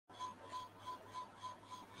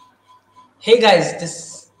Hey guys,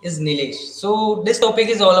 this is Nilesh. So this topic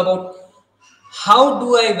is all about how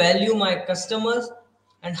do I value my customers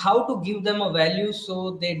and how to give them a value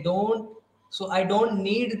so I don't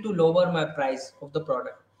need to lower my price of the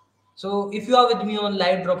product. So if you are with me on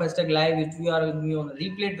live, drop hashtag live. If you are with me on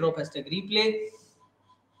replay, drop hashtag replay.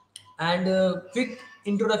 And quick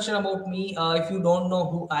introduction about me. If you don't know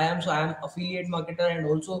who I am, so I am affiliate marketer, and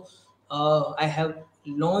also I have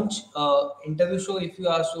launched interview show. If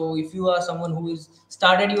you are someone who is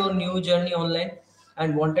started your new journey online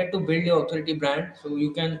and wanted to build your authority brand, so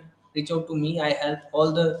you can reach out to me. I help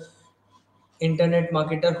all the internet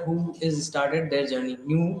marketer who is started their journey,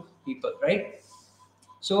 new people, right?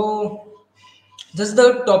 So this is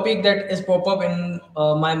the topic that is pop up in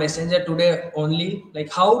my messenger today only,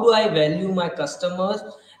 like how do I value my customers,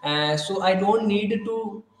 so I don't need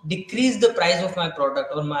to decrease the price of my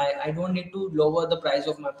product, or my I don't need to lower the price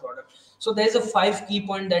of my product. So there's a 5 key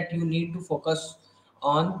point that you need to focus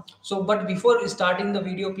on. So but before starting the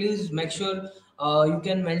video, please make sure you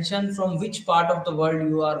can mention from which part of the world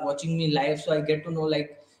you are watching me live, so I get to know,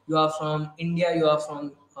 like you are from India, you are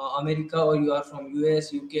from America, or you are from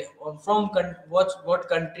US, UK, or from what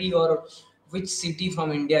country or which city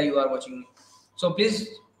from India you are watching me. So please,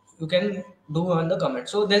 you can do on the comment.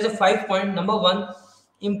 So there's a 5 point. Number one,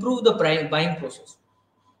 improve the buying process.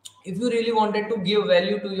 If you really wanted to give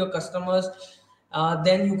value to your customers,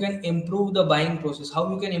 then you can improve the buying process. How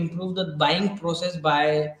you can improve the buying process?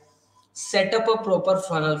 By set up a proper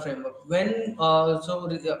funnel framework.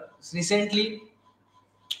 Recently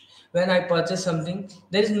when I purchase something,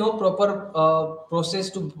 there is no proper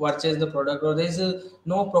process to purchase the product, or there is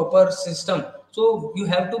no proper system. So you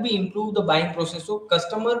have to be improve the buying process, so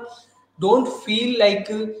customer don't feel like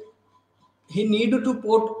he need to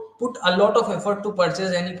put a lot of effort to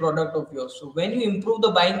purchase any product of yours. So when you improve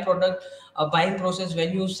the buying process,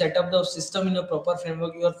 when you set up the system in a proper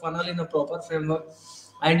framework, your funnel in a proper framework,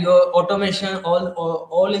 and your automation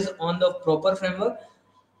all is on the proper framework,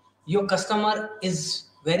 your customer is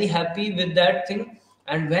very happy with that thing.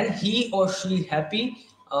 And when he or she happy,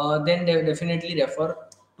 then they definitely refer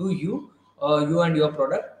to you and your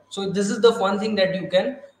product. So this is the one thing that you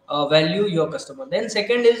can value your customer. Then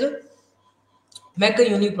second is make a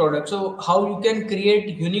unique product. So how you can create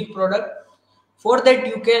unique product? For that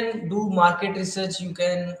you can do market research. You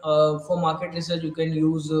can for market research you can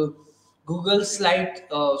use Google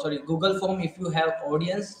form. If you have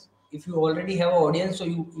audience, if you already have an audience, so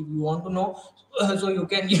you if you want to know, so you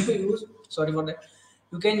can use, sorry for that,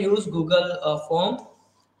 you can use Google form.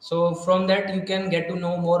 So from that you can get to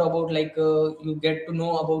know more about, like you get to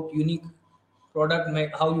know about unique product,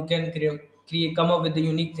 how you can create come up with the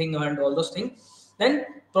unique thing and all those things. Then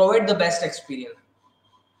provide the best experience.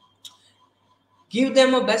 Give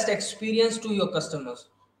them a best experience to your customers.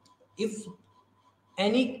 If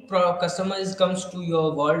any customer is comes to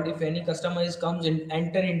your world, if any customer is comes in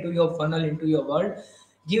enter into your funnel, into your world,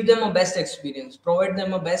 give them a best experience, provide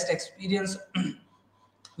them a best experience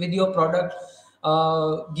with your product.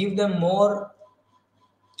 Give them more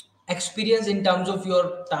experience in terms of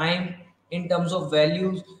your time, in terms of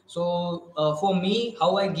values. So for me,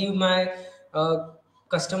 how I give my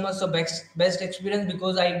customers a best experience,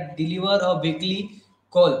 because I deliver a weekly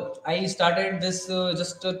call. I started this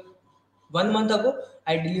just 1 month ago.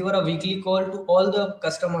 I deliver a weekly call to all the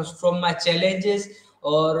customers from my challenges,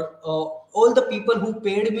 or all the people who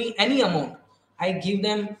paid me any amount. I give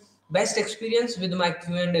them best experience with my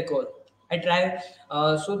Q&A call. I try.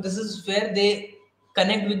 So this is where they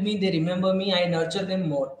connect with me. They remember me. I nurture them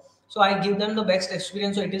more. So I give them the best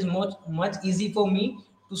experience. So it is much easy for me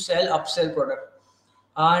to sell upsell product.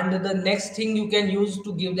 And the next thing you can use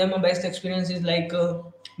to give them a best experience is like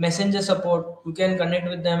messenger support. You can connect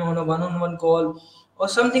with them on a one-on-one call, or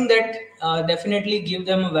something that definitely give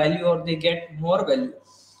them a value, or they get more value.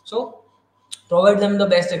 So provide them the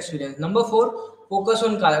best experience. Number four, focus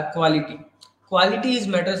on quality. Quality is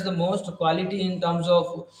matters the most. Quality in terms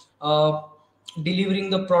of delivering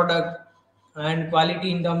the product, and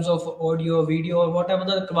quality in terms of audio, video, or whatever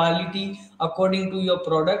the quality according to your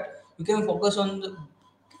product. You can focus on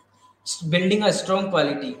building a strong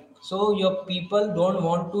quality, so your people don't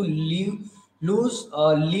want to leave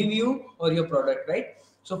you or your product, right?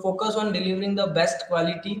 So focus on delivering the best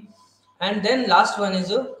quality. And then last one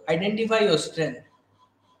is identify your strength.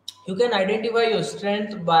 You can identify your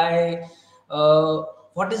strength by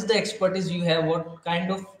what is the expertise you have, what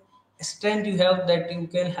kind of strength you have that you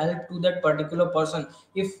can help to that particular person.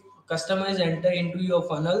 If customers enter into your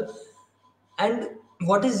funnel, and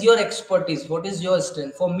what is your expertise, what is your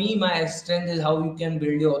strength? For me, my strength is how you can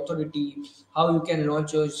build your authority, how you can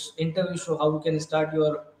launch your interview show, how you can start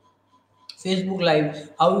your Facebook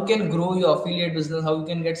Live, how you can grow your affiliate business, how you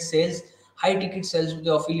can get sales, high ticket sales with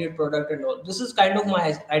your affiliate product and all. This is kind of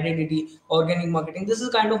my identity, organic marketing. This is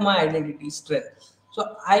kind of my identity strength.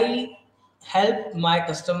 So I help my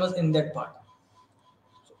customers in that part.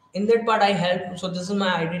 In that part I help. So this is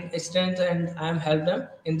my identity strength, and I am help them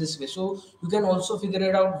in this way. So you can also figure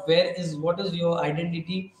it out where is what is your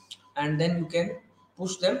identity, and then you can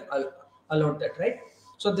push them along that, right?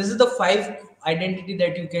 So this is the 5 identity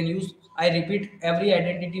that you can use. I repeat every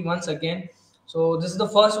identity once again. So this is the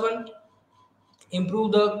first one: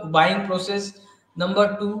 improve the buying process.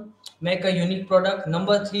 Number 2, make a unique product.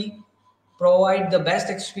 Number 3, provide the best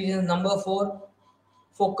experience. Number 4,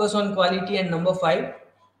 focus on quality. And number 5,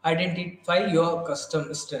 identify your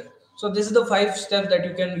custom strength. So this is the 5 steps that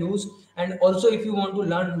you can use. And also, if you want to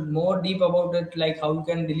learn more deep about it, like how you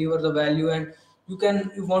can deliver the value, and you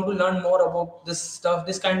want to learn more about this stuff,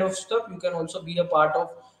 this kind of stuff, you can also be a part of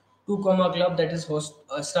 2 comma club that is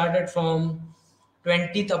started from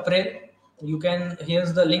 20th April. You can,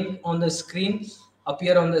 here's the link on the screen,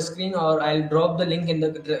 appear on the screen, or I'll drop the link in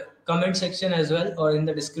the comment section as well, or in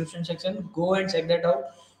the description section. Go and check that out.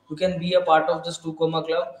 You can be a part of this 2 comma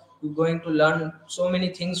club. You're going to learn so many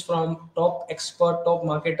things from top expert, top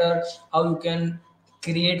marketer, how you can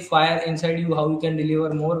create fire inside you, how you can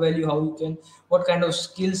deliver more value, how you can, what kind of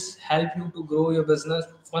skills help you to grow your business,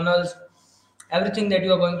 funnels, everything that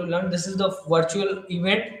you are going to learn. This is the virtual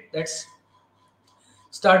event that's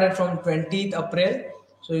started from 20th April.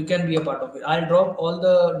 So you can be a part of it. I'll drop all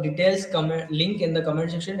the details, comment link in the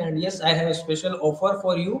comment section. And yes, I have a special offer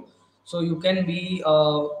for you. So you can be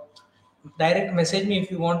direct message me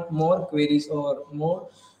if you want more queries, or more,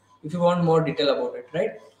 if you want more detail about it,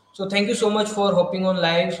 right? So thank you so much for hopping on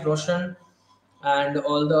live, Roshan, and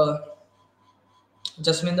all the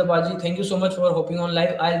Jasmine the Baji. Thank you so much for hopping on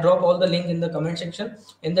live. I'll drop all the link in the comment section,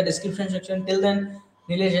 in the description section. Till then,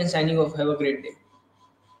 Nilesh and signing off. Have a great day.